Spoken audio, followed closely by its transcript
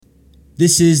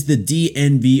This is the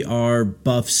DNVR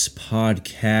Buffs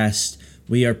podcast.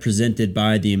 We are presented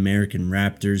by the American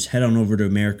Raptors. Head on over to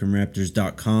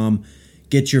AmericanRaptors.com.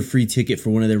 Get your free ticket for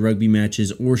one of their rugby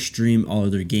matches or stream all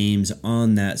of their games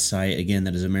on that site. Again,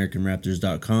 that is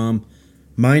AmericanRaptors.com.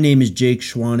 My name is Jake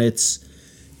Schwanitz.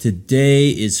 Today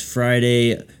is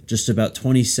Friday, just about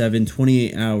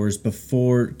 28 hours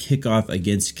before kickoff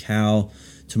against Cal.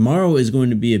 Tomorrow is going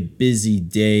to be a busy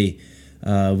day.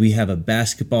 We have a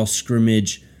basketball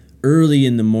scrimmage early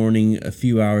in the morning, a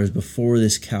few hours before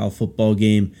this Cal football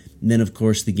game. And then, of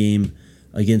course, the game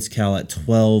against Cal at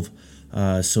 12.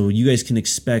 So you guys can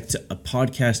expect a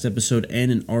podcast episode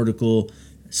and an article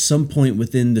some point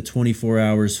within the 24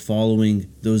 hours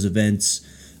following those events.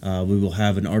 We will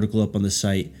have an article up on the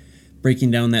site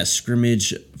breaking down that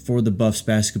scrimmage for the Buffs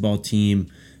basketball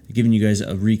team, giving you guys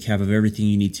a recap of everything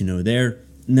you need to know there.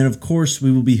 And then, of course,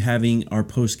 we will be having our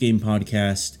post-game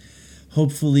podcast.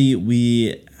 Hopefully,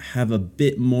 we have a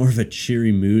bit more of a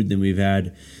cheery mood than we've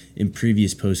had in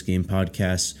previous post-game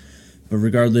podcasts. But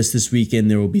regardless, this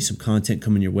weekend there will be some content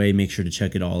coming your way. Make sure to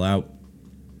check it all out.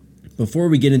 Before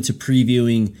we get into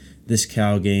previewing this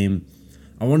Cal game,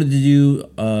 I wanted to do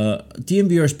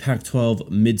DNVR's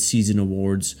Pac-12 Mid-Season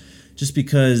Awards, just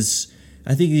because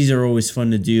I think these are always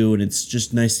fun to do, and it's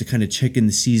just nice to kind of check in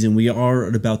the season. We are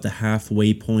at about the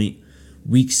halfway point.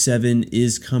 Week 7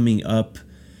 is coming up.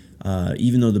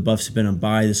 Even though the Buffs have been on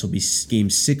bye, this will be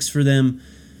Game 6 for them.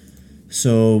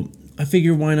 So I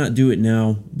figure why not do it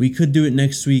now? We could do it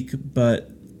next week,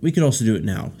 but we could also do it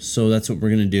now. So that's what we're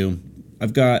going to do.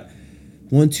 I've got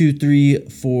 7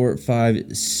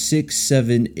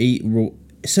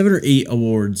 or 8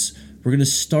 awards. We're going to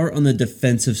start on the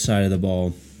defensive side of the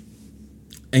ball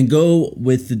and go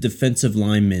with the defensive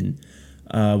linemen.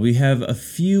 We have a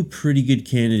few pretty good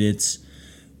candidates.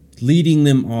 Leading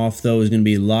them off, though, is going to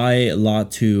be Lai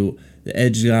Latu, the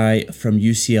edge guy from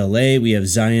UCLA. We have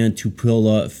Zion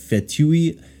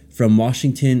Tupula-Fetui from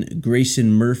Washington.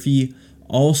 Grayson Murphy,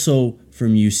 also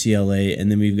from UCLA.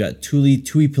 And then we've got Tuli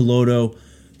Tuipiloto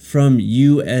from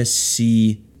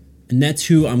USC. And that's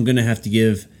who I'm going to have to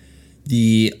give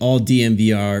the All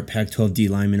DNVR Pac-12 D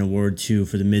Lineman Award to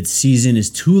for the mid-season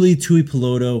is Tuli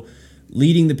Tuipiloto,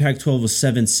 leading the Pac-12 with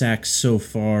 7 sacks so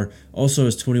far. Also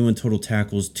has 21 total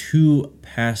tackles, 2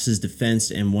 passes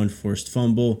defensed, and 1 forced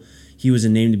fumble. He was a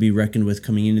name to be reckoned with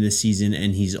coming into the season,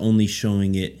 and he's only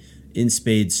showing it in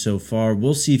spades so far.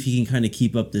 We'll see if he can kind of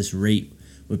keep up this rate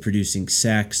with producing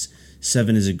sacks.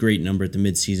 7 is a great number at the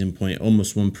mid-season point,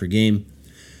 almost 1 per game.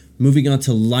 Moving on to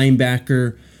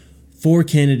linebacker, 4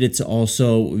 candidates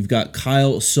also. We've got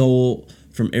Kyle Soule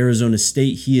from Arizona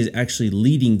State. He is actually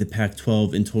leading the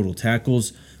Pac-12 in total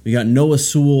tackles. We got Noah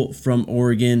Sewell from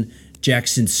Oregon,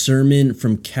 Jackson Sermon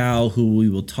from Cal, who we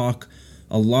will talk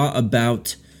a lot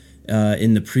about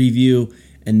in the preview,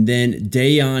 and then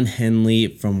Deion Henley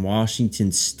from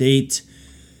Washington State.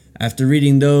 After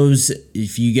reading those,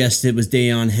 if you guessed it was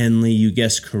Deion Henley, you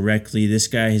guessed correctly. This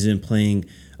guy has been playing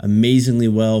amazingly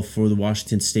well for the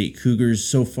Washington State Cougars.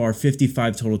 So far,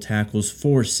 55 total tackles,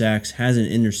 4 sacks, has an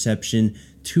interception,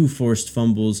 2 forced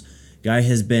fumbles. Guy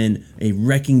has been a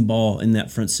wrecking ball in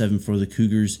that front 7 for the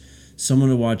Cougars. Someone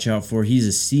to watch out for. He's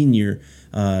a senior,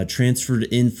 transferred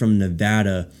in from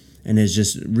Nevada, and has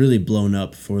just really blown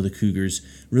up for the Cougars.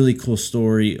 Really cool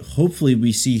story. Hopefully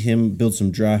we see him build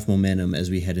some draft momentum as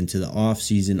we head into the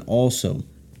offseason also.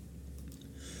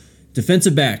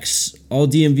 Defensive backs, all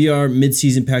DNVR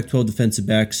mid-season Pac-12 defensive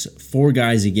backs, 4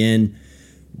 guys again.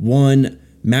 1,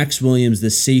 Max Williams, the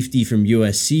safety from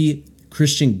USC.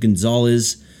 Christian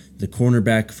Gonzalez, the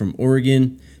cornerback from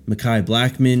Oregon. Mekhi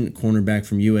Blackman, cornerback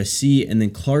from USC. And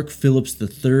then Clark Phillips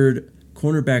III,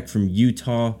 cornerback from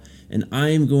Utah. And I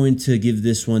am going to give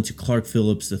this one to Clark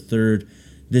Phillips III.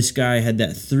 This guy had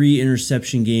that 3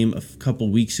 interception game a couple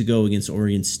weeks ago against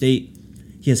Oregon State.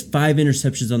 He has 5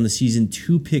 interceptions on the season,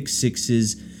 2 pick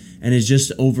sixes, and is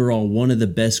just overall one of the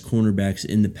best cornerbacks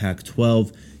in the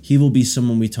Pac-12. He will be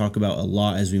someone we talk about a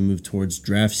lot as we move towards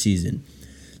draft season.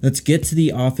 Let's get to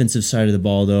the offensive side of the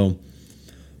ball, though.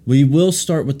 We will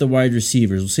start with the wide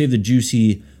receivers. We'll save the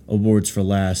juicy awards for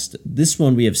last. This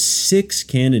one, we have 6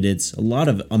 candidates, a lot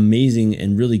of amazing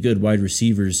and really good wide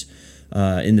receivers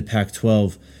in the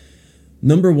Pac-12.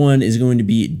 Number 1 is going to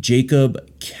be Jacob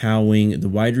Cowing, the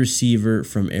wide receiver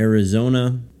from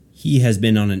Arizona. He has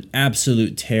been on an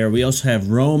absolute tear. We also have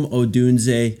Rome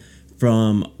Odunze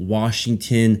from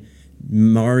Washington,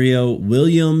 Mario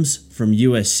Williams from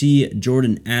USC,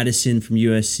 Jordan Addison from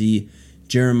USC,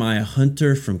 Jeremiah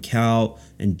Hunter from Cal,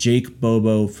 and Jake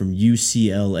Bobo from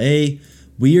UCLA.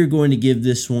 We are going to give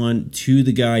this one to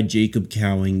the guy, Jacob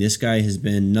Cowing. This guy has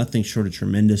been nothing short of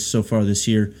tremendous so far this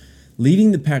year,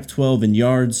 leading the Pac-12 in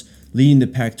yards, leading the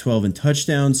Pac-12 in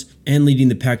touchdowns, and leading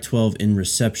the Pac-12 in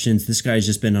receptions. This guy has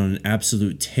just been on an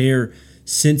absolute tear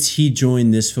since he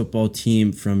joined this football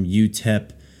team from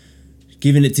UTEP.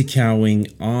 Giving it to Cowing.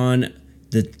 On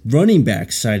the running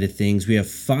back side of things, we have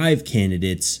 5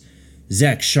 candidates.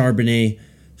 Zach Charbonnet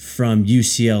from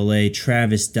UCLA,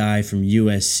 Travis Dye from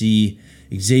USC,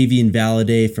 Xavier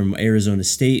Valade from Arizona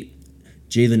State,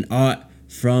 Jalen Ott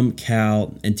from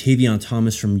Cal, and Tavion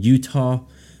Thomas from Utah.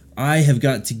 I have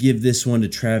got to give this one to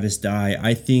Travis Dye.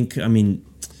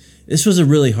 This was a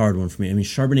really hard one for me.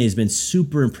 Charbonnet has been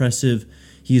super impressive.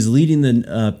 He's leading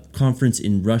the conference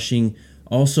in rushing.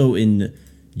 Also in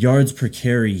yards per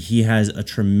carry, he has a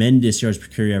tremendous yards per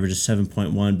carry average of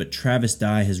 7.1, but Travis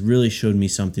Dye has really showed me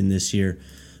something this year.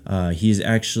 He is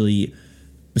actually,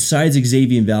 besides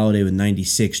Xavier Valade with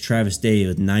 96, Travis Dye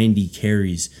with 90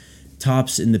 carries,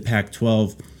 tops in the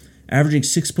Pac-12, averaging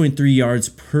 6.3 yards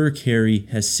per carry,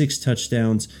 has 6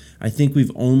 touchdowns. I think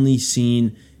we've only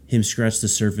seen him scratch the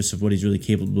surface of what he's really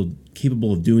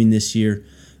capable of doing this year.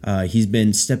 He's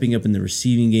been stepping up in the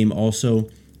receiving game also.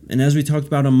 And as we talked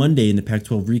about on Monday in the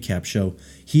Pac-12 recap show,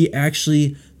 he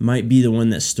actually might be the one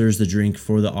that stirs the drink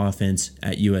for the offense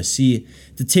at USC.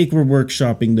 The take we're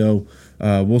workshopping, though,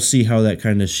 we'll see how that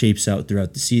kind of shapes out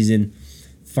throughout the season.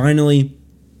 Finally,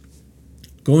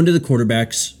 going to the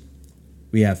quarterbacks,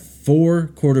 we have 4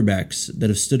 quarterbacks that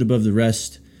have stood above the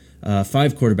rest.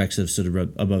 5 quarterbacks that have stood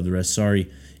above the rest,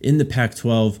 in the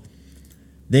Pac-12.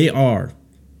 They are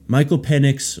Michael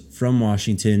Penix from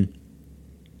Washington,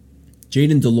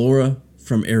 Jaden DeLora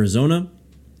from Arizona,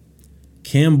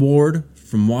 Cam Ward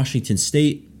from Washington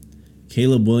State,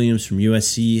 Caleb Williams from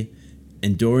USC,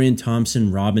 and Dorian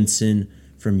Thompson-Robinson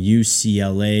from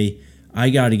UCLA. I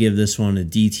got to give this one a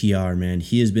DTR, man.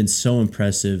 He has been so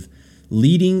impressive,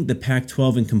 leading the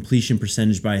Pac-12 in completion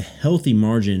percentage by a healthy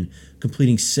margin,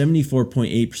 completing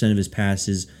 74.8% of his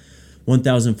passes,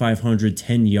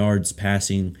 1,510 yards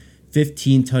passing,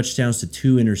 15 touchdowns to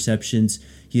 2 interceptions.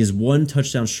 He is 1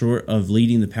 touchdown short of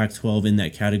leading the Pac-12 in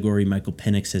that category. Michael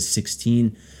Penix has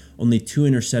 16, only 2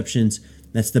 interceptions.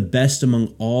 That's the best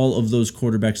among all of those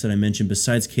quarterbacks that I mentioned.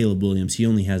 Besides Caleb Williams, he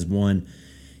only has 1.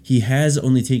 He has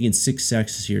only taken 6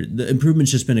 sacks this year. The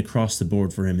improvement's just been across the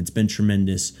board for him. It's been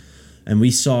tremendous. And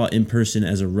we saw in person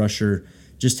as a rusher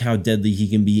just how deadly he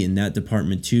can be in that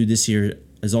department too. This year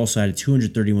has also had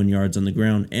 231 yards on the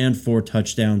ground and 4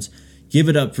 touchdowns. Give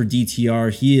it up for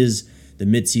DTR. He is the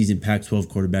mid-season Pac-12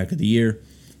 quarterback of the year.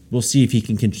 We'll see if he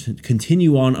can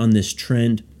continue on this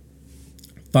trend.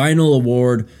 Final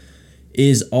award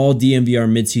is all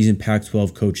DMVR mid-season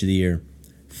Pac-12 coach of the year.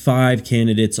 5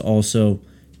 candidates also: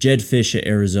 Jed Fish at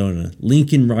Arizona,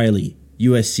 Lincoln Riley,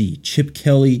 USC, Chip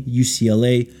Kelly,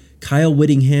 UCLA, Kyle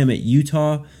Whittingham at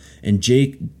Utah, and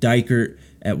Jake Dykert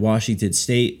at Washington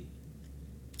State.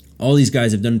 All these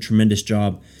guys have done a tremendous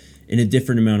job in a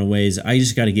different amount of ways. I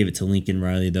just got to give it to Lincoln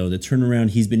Riley, though. The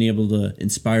turnaround he's been able to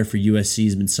inspire for USC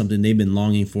has been something they've been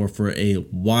longing for a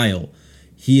while.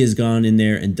 He has gone in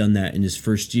there and done that in his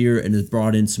first year and has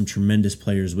brought in some tremendous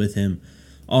players with him.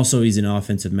 Also, he's an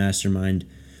offensive mastermind.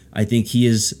 I think he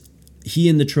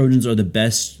and the Trojans are the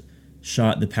best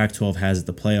shot the Pac-12 has at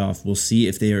the playoff. We'll see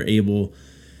if they are able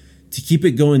to keep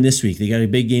it going this week. They got a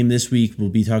big game this week. We'll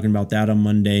be talking about that on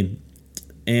Monday.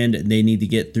 And they need to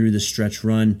get through the stretch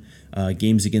run.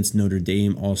 Games against Notre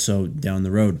Dame also down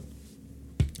the road.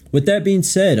 With that being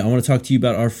said, I want to talk to you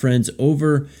about our friends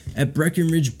over at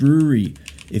Breckenridge Brewery.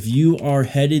 If you are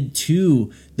headed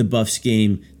to the Buffs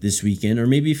game this weekend, or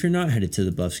maybe if you're not headed to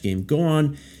the Buffs game,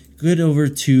 get over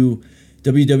to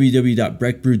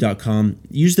www.breckbrew.com.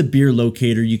 Use the beer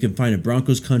locator. You can find a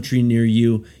Broncos country near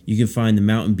you. You can find the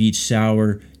Mountain Beach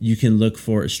Sour. You can look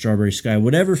for a Strawberry Sky.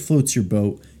 Whatever floats your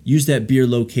boat, use that beer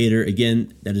locator.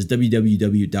 Again, that is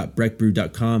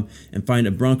www.breckbrew.com, and find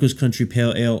a Broncos country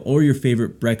pale ale or your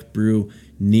favorite Breck brew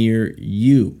near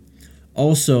you.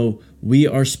 Also, we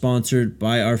are sponsored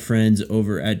by our friends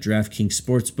over at DraftKings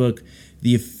Sportsbook,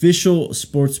 the official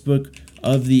sportsbook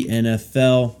of the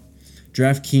NFL.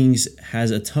 DraftKings has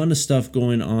a ton of stuff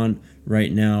going on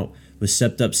right now with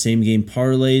stepped up same game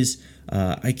parlays.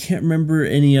 I can't remember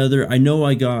any other. I know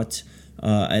I got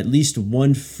at least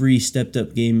one free stepped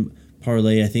up game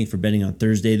parlay, I think, for betting on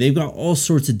Thursday. They've got all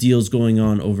sorts of deals going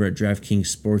on over at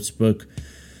DraftKings Sportsbook.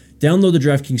 Download the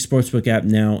DraftKings Sportsbook app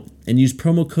now and use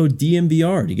promo code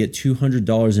DMVR to get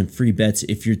 $200 in free bets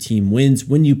if your team wins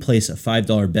when you place a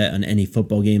 $5 bet on any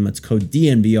football game. That's code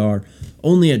DNVR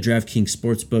only at DraftKings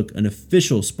Sportsbook, an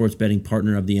official sports betting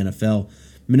partner of the NFL.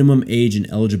 Minimum age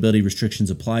and eligibility restrictions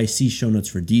apply. See show notes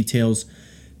for details.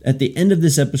 At the end of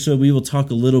this episode, we will talk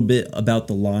a little bit about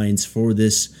the lines for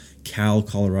this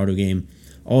Cal-Colorado game.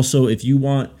 Also, if you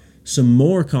want some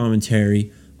more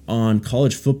commentary on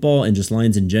college football and just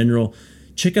lines in general,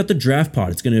 check out the Draft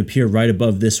Pod. It's going to appear right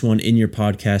above this one in your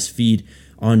podcast feed.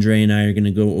 Andre and I are going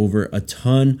to go over a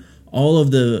ton.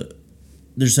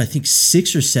 There's I think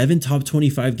 6 or 7 top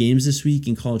 25 games this week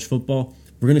in college football.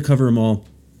 We're going to cover them all,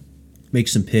 make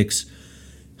some picks,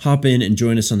 hop in and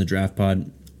join us on the Draft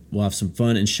Pod. We'll have some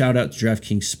fun, and shout out to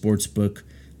DraftKings Sportsbook.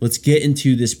 Let's get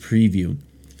into this preview.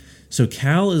 So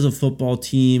Cal is a football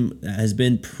team that has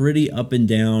been pretty up and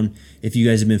down. If you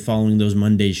guys have been following those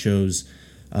Monday shows,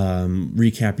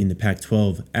 recapping the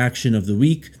Pac-12 action of the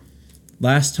week.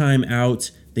 Last time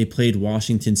out, they played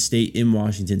Washington State in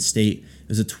Washington State. It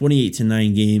was a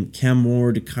 28-9 game. Cam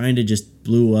Ward kind of just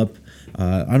blew up.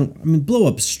 Blow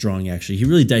up strong actually. He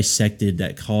really dissected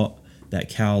that Cal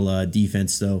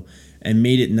defense though, and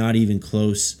made it not even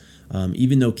close.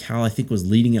 Even though Cal I think was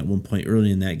leading at one point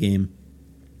early in that game,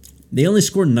 they only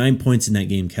scored 9 points in that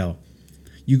game. Cal.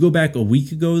 You go back a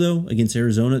week ago though against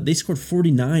Arizona, they scored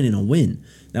 49 in a win.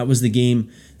 That was the game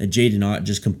that Jaden Ott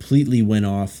just completely went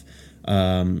off.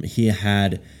 He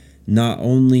had not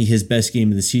only his best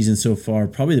game of the season so far,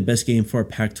 probably the best game for a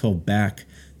Pac-12 back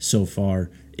so far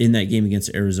in that game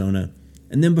against Arizona.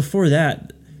 And then before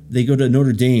that, they go to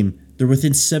Notre Dame. They're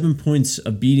within 7 points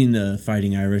of beating the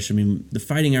Fighting Irish. I mean, the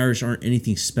Fighting Irish aren't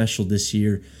anything special this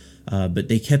year, but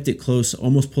they kept it close,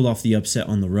 almost pulled off the upset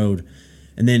on the road.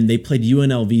 And then they played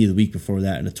UNLV the week before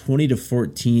that in a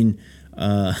 20-14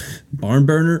 barn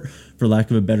burner, for lack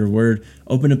of a better word.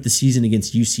 Opened up the season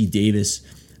against UC Davis,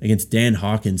 against Dan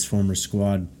Hawkins' former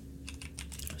squad.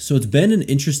 So it's been an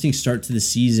interesting start to the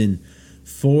season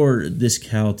for this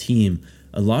Cal team.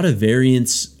 A lot of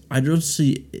variance. I don't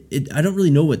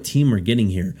really know what team we're getting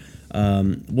here.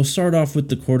 We'll start off with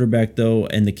the quarterback, though,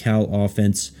 and the Cal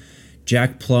offense.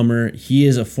 Jack Plummer, he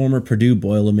is a former Purdue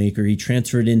Boilermaker. He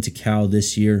transferred into Cal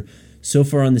this year. So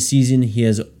far on the season, he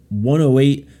has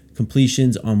 108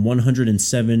 completions on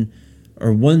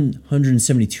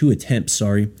 172 attempts,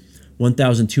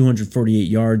 1,248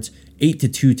 yards,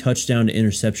 8-2 touchdown to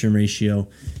interception ratio.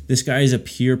 This guy is a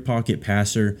pure pocket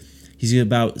passer. He's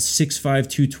about 6'5",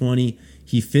 220.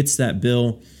 He fits that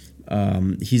bill.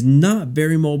 He's not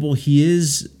very mobile. He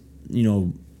is,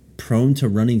 prone to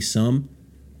running some.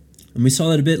 And we saw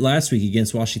that a bit last week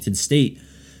against Washington State.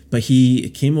 But he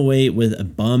came away with a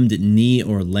bummed knee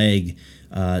or leg,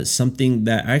 something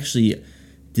that actually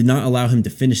did not allow him to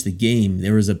finish the game.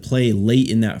 There was a play late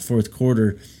in that fourth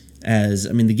quarter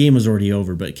the game was already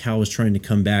over, but Cal was trying to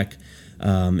come back,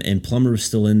 and Plummer was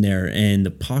still in there, and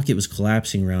the pocket was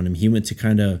collapsing around him. He went to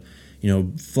kind of,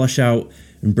 flush out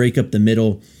and break up the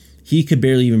middle. He could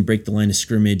barely even break the line of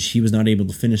scrimmage. He was not able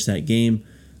to finish that game.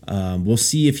 We'll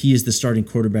see if he is the starting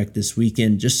quarterback this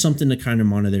weekend. Just something to kind of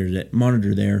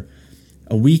monitor there.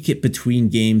 A week between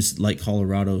games like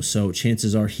Colorado, so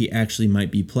chances are he actually might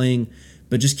be playing.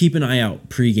 But just keep an eye out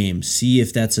pregame. See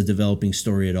if that's a developing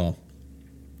story at all.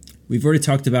 We've already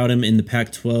talked about him in the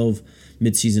Pac-12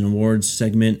 Mid-Season Awards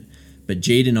segment, but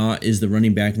Jaden Ott is the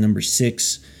running back number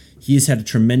 6. He has had a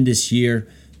tremendous year,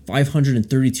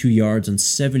 532 yards on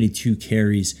 72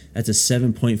 carries. That's a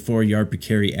 7.4 yard per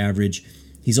carry average.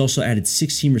 He's also added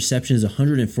 16 receptions,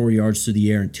 104 yards through the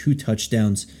air, and 2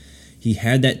 touchdowns. He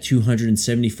had that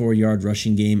 274-yard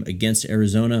rushing game against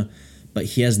Arizona, but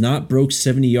he has not broke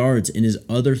 70 yards in his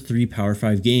other 3 Power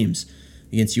 5 games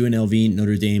against UNLV,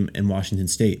 Notre Dame, and Washington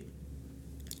State.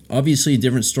 Obviously, a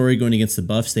different story going against the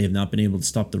Buffs. They have not been able to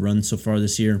stop the run so far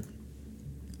this year.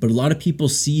 But a lot of people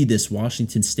see this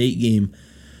Washington State game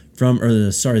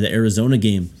the Arizona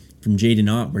game from Jaden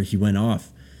Ott where he went off.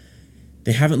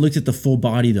 They haven't looked at the full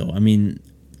body, though.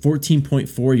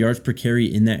 14.4 yards per carry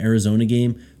in that Arizona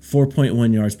game,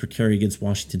 4.1 yards per carry against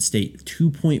Washington State,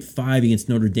 2.5 against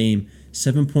Notre Dame,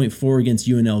 7.4 against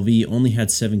UNLV, only had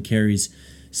 7 carries,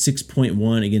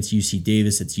 6.1 against UC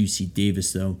Davis. That's UC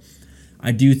Davis, though.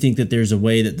 I do think that there's a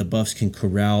way that the Buffs can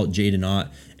corral Jaden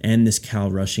Ott and this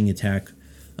Cal rushing attack.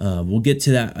 We'll get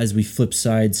to that as we flip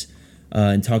sides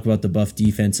and talk about the Buff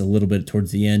defense a little bit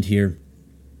towards the end here.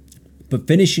 But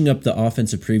finishing up the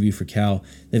offensive preview for Cal,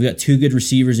 they've got 2 good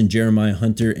receivers in Jeremiah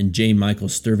Hunter and J. Michael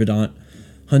Sturvedant.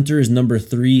 Hunter is number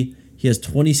 3. He has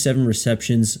 27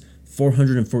 receptions,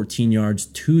 414 yards,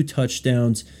 2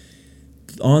 touchdowns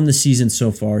on the season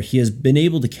so far. He has been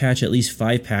able to catch at least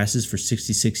 5 passes for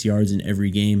 66 yards in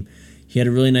every game. He had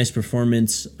a really nice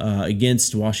performance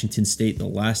against Washington State the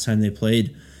last time they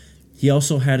played. He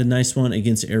also had a nice one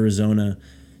against Arizona.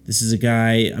 This is a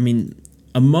guy,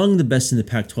 among the best in the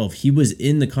Pac-12. He was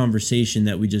in the conversation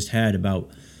that we just had about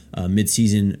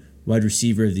mid-season wide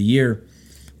receiver of the year,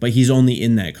 but he's only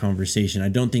in that conversation. I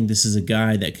don't think this is a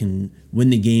guy that can win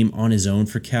the game on his own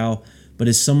for Cal, but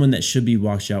is someone that should be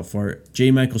watched out for.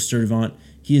 J. Michael Sturdivant,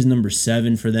 he is number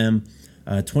 7 for them.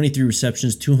 23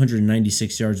 receptions,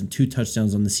 296 yards, and 2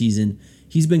 touchdowns on the season.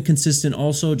 He's been consistent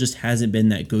also, just hasn't been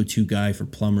that go-to guy for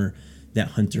Plummer that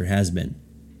Hunter has been.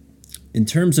 In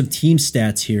terms of team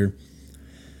stats here,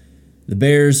 the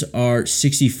Bears are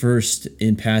 61st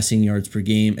in passing yards per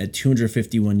game at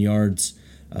 251 yards.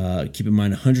 Keep in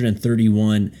mind,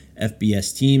 131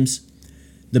 FBS teams.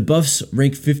 The Buffs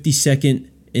rank 52nd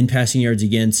in passing yards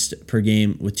against per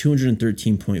game with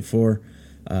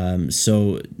 213.4.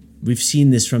 So we've seen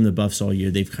this from the Buffs all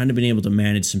year. They've kind of been able to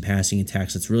manage some passing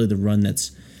attacks. That's really the run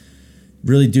that's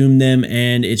really doomed them,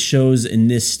 and it shows in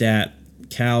this stat.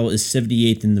 Cal is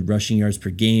 78th in the rushing yards per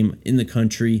game in the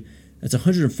country. That's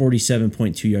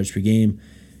 147.2 yards per game.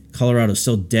 Colorado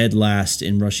still dead last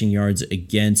in rushing yards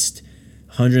against,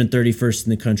 131st in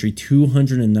the country,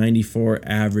 294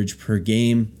 average per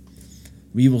game.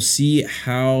 We will see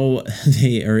how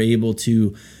they are able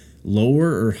to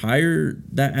lower or higher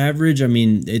that average. I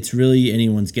mean, it's really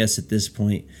anyone's guess at this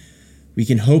point. We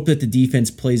can hope that the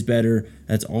defense plays better.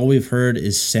 That's all we've heard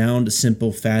is sound,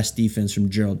 simple, fast defense from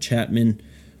Gerald Chapman.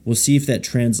 We'll see if that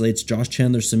translates. Josh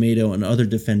Chandler-Semedo and other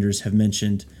defenders have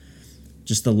mentioned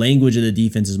just the language of the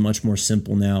defense is much more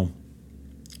simple now.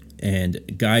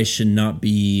 And guys should not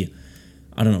be,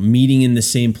 meeting in the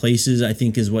same places, I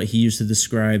think is what he used to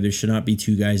describe. There should not be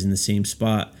 2 guys in the same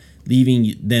spot,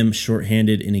 leaving them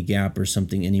shorthanded in a gap or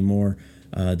something anymore.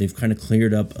 They've kind of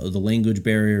cleared up the language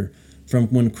barrier from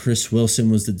when Chris Wilson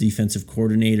was the defensive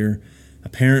coordinator.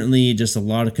 Apparently, just a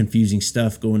lot of confusing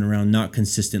stuff going around, not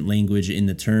consistent language in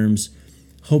the terms.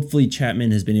 Hopefully,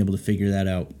 Chapman has been able to figure that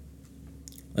out.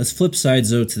 Let's flip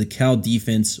sides, though, to the Cal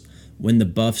defense when the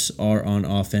Buffs are on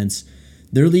offense.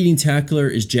 Their leading tackler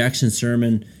is Jackson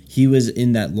Sermon. He was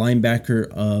in that linebacker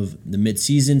of the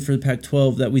midseason for the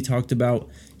Pac-12 that we talked about.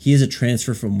 He is a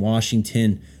transfer from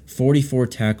Washington. 44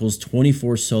 tackles,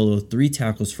 24 solo, 3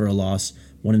 tackles for a loss,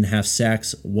 1.5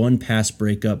 sacks, 1 pass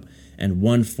breakup, and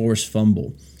 1 forced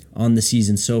fumble on the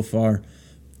season so far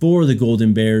for the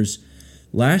Golden Bears.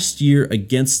 Last year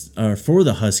for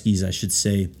the Huskies, I should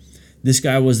say, this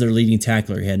guy was their leading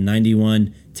tackler. He had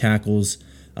 91 tackles.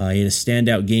 He had a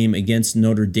standout game against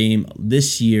Notre Dame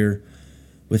this year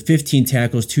with 15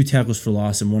 tackles, 2 tackles for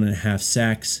loss, and 1.5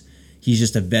 sacks. He's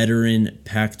just a veteran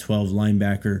Pac-12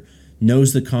 linebacker,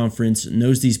 knows the conference,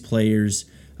 knows these players.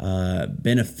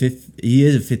 He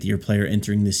is a fifth-year player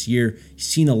entering this year. He's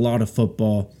seen a lot of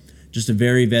football. Just a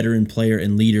very veteran player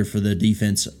and leader for the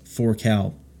defense for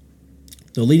Cal.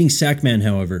 The leading sack man,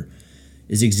 however,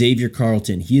 is Xavier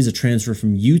Carlton. He is a transfer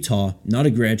from Utah, not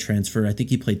a grad transfer. I think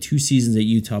he played 2 seasons at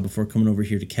Utah before coming over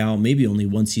here to Cal, maybe only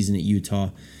 1 season at Utah.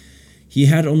 He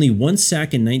had only 1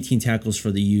 sack and 19 tackles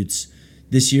for the Utes.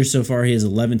 This year so far, he has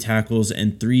 11 tackles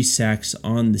and 3 sacks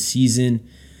on the season.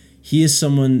 He is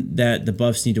someone that the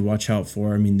Buffs need to watch out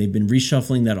for. I mean, they've been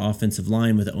reshuffling that offensive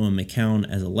line with Owen McCown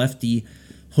as a lefty.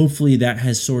 Hopefully that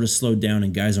has sort of slowed down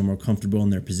and guys are more comfortable in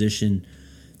their position.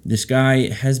 This guy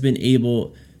has been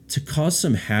able to cause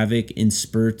some havoc in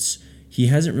spurts. He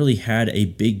hasn't really had a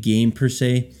big game per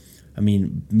se. I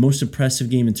mean, most impressive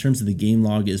game in terms of the game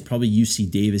log is probably UC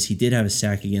Davis. He did have a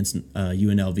sack against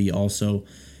UNLV also,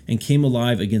 and came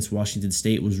alive against Washington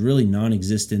State, was really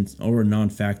non-existent or a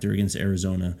non-factor against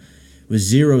Arizona, with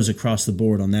zeros across the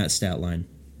board on that stat line.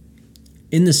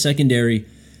 In the secondary,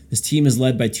 this team is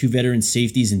led by 2 veteran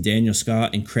safeties in Daniel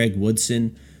Scott and Craig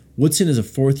Woodson. Woodson is a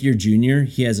 4th-year junior.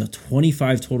 He has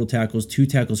 25 total tackles, 2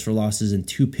 tackles for losses, and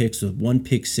 2 picks with 1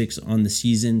 pick 6 on the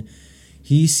season.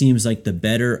 He seems like the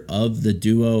better of the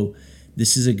duo.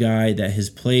 This is a guy that has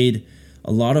played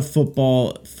a lot of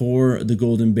football for the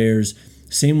Golden Bears.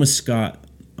 Same with Scott.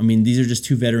 I mean, these are just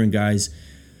 2 veteran guys.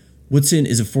 Woodson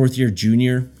is a 4th-year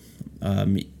junior,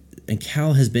 and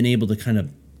Cal has been able to kind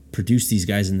of produce these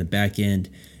guys in the back end,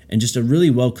 and just a really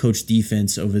well-coached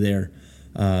defense over there.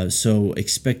 So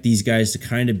expect these guys to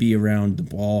kind of be around the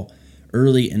ball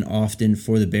early and often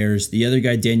for the Bears. The other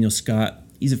guy, Daniel Scott,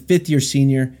 he's a 5th-year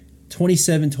senior,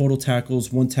 27 total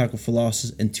tackles, 1 tackle for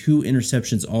losses, and 2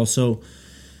 interceptions also.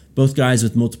 Both guys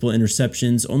with multiple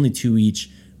interceptions, only 2 each,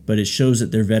 but it shows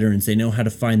that they're veterans. They know how to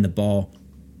find the ball,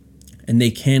 and they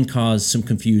can cause some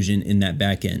confusion in that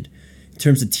back end. In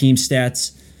terms of team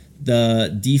stats,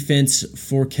 the defense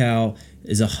for Cal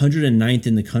is 109th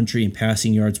in the country in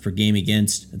passing yards per game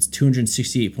against. That's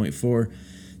 268.4.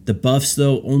 The Buffs,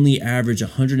 though, only average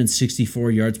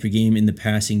 164 yards per game in the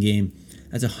passing game.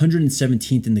 That's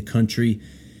 117th in the country.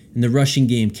 In the rushing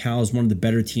game, Cal is one of the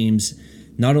better teams,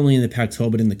 not only in the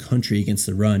Pac-12, but in the country against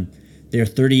the run. They are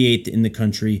 38th in the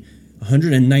country,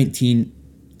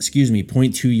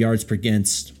 119.2 yards per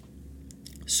against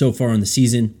so far in the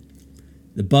season.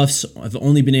 The Buffs have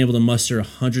only been able to muster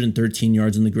 113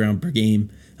 yards on the ground per game.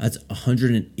 That's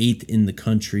 108th in the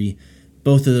country.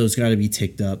 Both of those got to be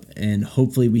ticked up, and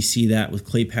hopefully we see that with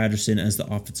Clay Patterson as the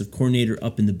offensive coordinator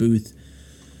up in the booth.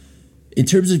 In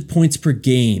terms of points per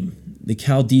game, the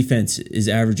Cal defense is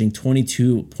averaging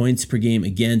 22 points per game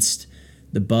against.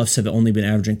 The Buffs have only been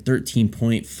averaging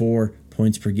 13.4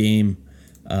 points per game.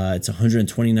 It's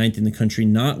 129th in the country.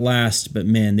 Not last, but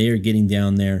man, they are getting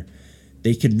down there.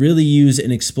 They could really use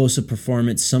an explosive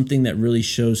performance. Something that really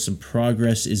shows some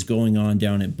progress is going on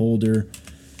down at Boulder.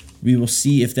 We will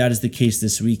see if that is the case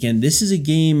this weekend. This is a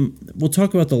game, we'll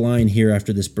talk about the line here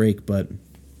after this break, but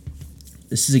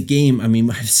this is a game, I mean,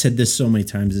 I've said this so many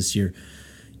times this year.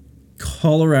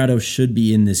 Colorado should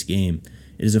be in this game.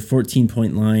 It is a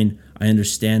 14-point line. I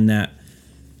understand that.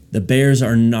 The Bears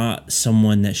are not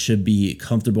someone that should be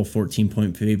comfortable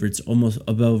 14-point favorites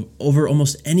over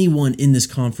almost anyone in this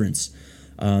conference,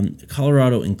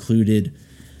 Colorado included.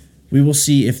 We will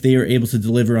see if they are able to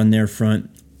deliver on their front.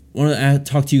 I want to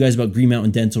talk to you guys about Green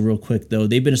Mountain Dental real quick, though.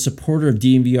 They've been a supporter of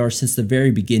DMVR since the very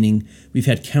beginning. We've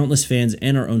had countless fans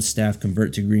and our own staff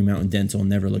convert to Green Mountain Dental and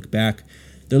never look back.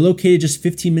 They're located just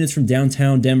 15 minutes from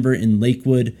downtown Denver in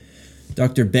Lakewood.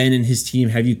 Dr. Ben and his team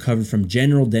have you covered from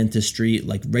general dentistry,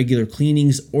 like regular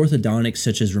cleanings, orthodontics,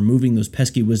 such as removing those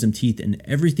pesky wisdom teeth, and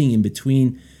everything in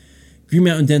between. Green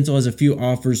Mountain Dental has a few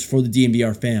offers for the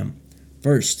DMVR fam.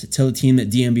 First, tell the team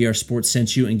that DMVR Sports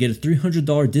sent you and get a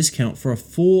 $300 discount for a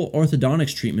full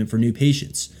orthodontics treatment for new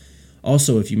patients.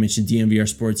 Also, if you mention DMVR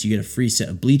Sports, you get a free set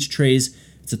of bleach trays.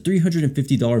 It's a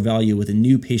 $350 value with a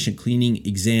new patient cleaning,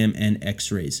 exam, and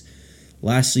x-rays.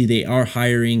 Lastly, they are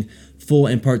hiring. Full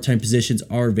and part-time positions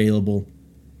are available.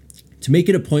 To make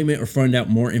an appointment or find out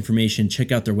more information,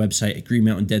 check out their website at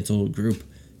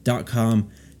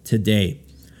greenmountaindentalgroup.com today.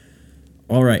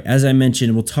 All right, as I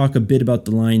mentioned, we'll talk a bit about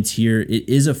the lines here. It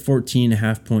is a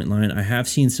 14.5-point line. I have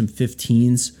seen some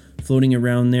 15s floating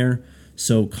around there.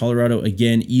 So Colorado,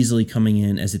 again, easily coming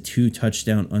in as a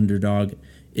 2-touchdown underdog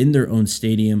in their own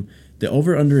stadium. The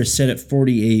over-under is set at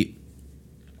 48.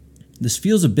 This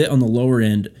feels a bit on the lower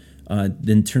end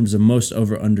in terms of most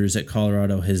over-unders that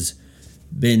Colorado has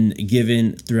been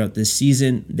given throughout this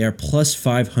season. They're plus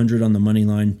 500 on the money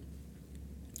line.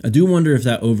 I do wonder if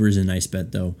that over is a nice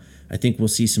bet, though. I think we'll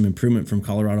see some improvement from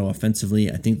Colorado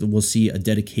offensively. I think that we'll see a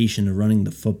dedication to running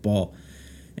the football.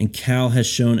 And Cal has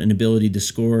shown an ability to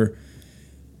score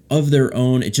of their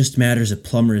own. It just matters if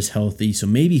Plummer is healthy. So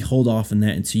maybe hold off on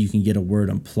that until you can get a word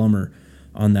on Plummer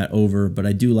on that over. But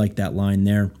I do like that line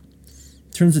there.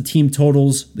 In terms of team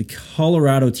totals, the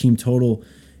Colorado team total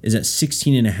is at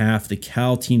 16.5. The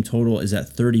Cal team total is at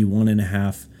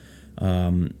 31.5.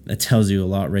 That tells you a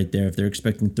lot right there. If they're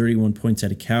expecting 31 points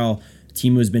out of Cal, a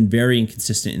team who has been very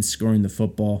inconsistent in scoring the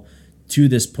football to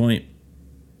this point.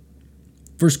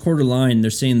 First quarter line, they're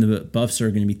saying the Buffs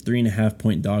are going to be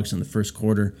 3.5-point dogs in the first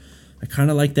quarter. I kind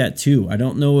of like that too. I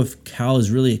don't know if Cal is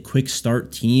really a quick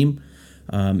start team.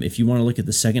 If you want to look at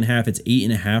the second half, it's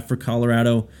 8.5 for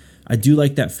Colorado. I do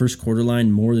like that first quarter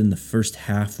line more than the first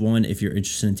half one if you're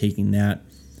interested in taking that.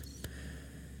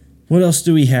 What else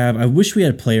do we have? I wish we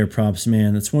had player props,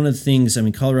 man. That's one of the things. I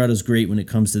mean, Colorado's great when it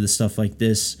comes to the stuff like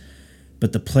this,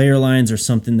 but the player lines are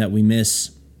something that we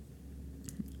miss.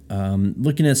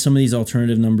 Looking at some of these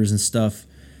alternative numbers and stuff,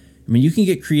 I mean, you can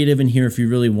get creative in here if you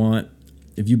really want.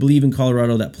 If you believe in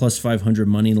Colorado, that plus 500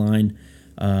 money line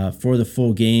for the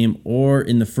full game, or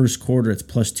in the first quarter, it's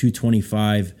plus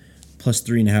 225, plus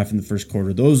 3.5 in the first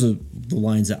quarter. Those are the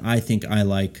lines that I think I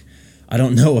like. I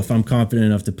don't know if I'm confident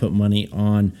enough to put money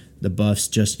on the Buffs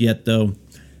just yet, though.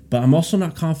 But I'm also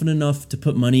not confident enough to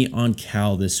put money on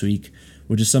Cal this week,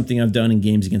 which is something I've done in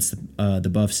games against the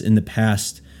Buffs in the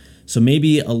past. So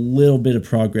maybe a little bit of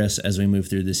progress as we move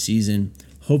through this season.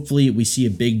 Hopefully we see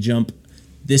a big jump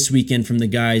this weekend from the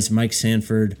guys, Mike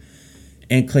Sanford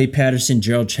and Clay Patterson,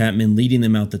 Gerald Chapman, leading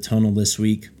them out the tunnel this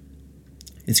week.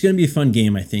 It's going to be a fun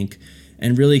game, I think,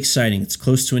 and really exciting. It's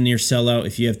close to a near sellout.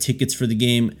 If you have tickets for the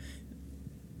game,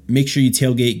 make sure you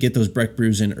tailgate, get those Breck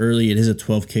Brews in early. It is a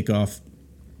 12 kickoff.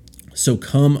 So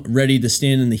come ready to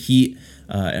stand in the heat.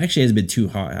 It actually hasn't been too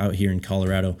hot out here in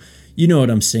Colorado. You know what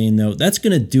I'm saying, though. That's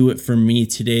going to do it for me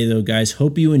today, though, guys.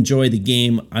 Hope you enjoy the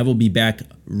game. I will be back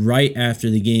right after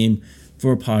the game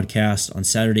for a podcast on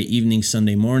Saturday evening,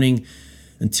 Sunday morning.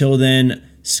 Until then,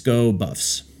 Sko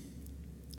Buffs.